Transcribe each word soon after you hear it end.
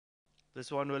This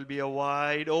one will be a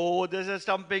wide. Oh, there's a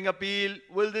stumping appeal.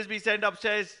 Will this be sent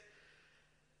upstairs?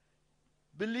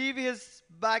 Believe his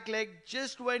back leg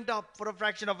just went up for a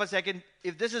fraction of a second.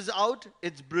 If this is out,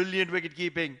 it's brilliant wicket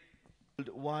keeping.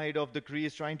 Wide of the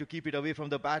crease, trying to keep it away from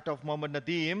the bat of Mohammad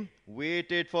Nadeem.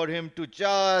 Waited for him to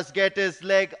just get his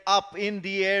leg up in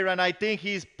the air, and I think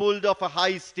he's pulled off a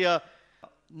heist here.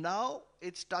 Now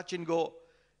it's touch and go.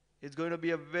 It's going to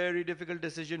be a very difficult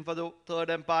decision for the third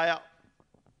umpire.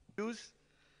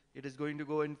 It is going to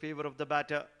go in favor of the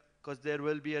batter because there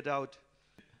will be a doubt.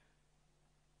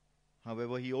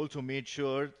 However, he also made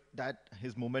sure that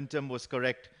his momentum was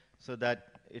correct so that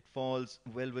it falls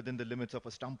well within the limits of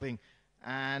a stumping.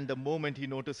 And the moment he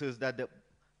notices that the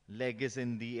leg is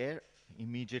in the air,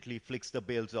 immediately flicks the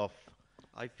bails off.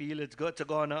 I feel it's a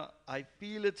goner. I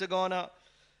feel it's a goner.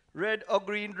 Red or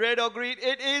green, red or green.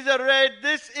 It is a red.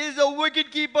 This is a wicket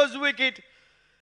keeper's wicket.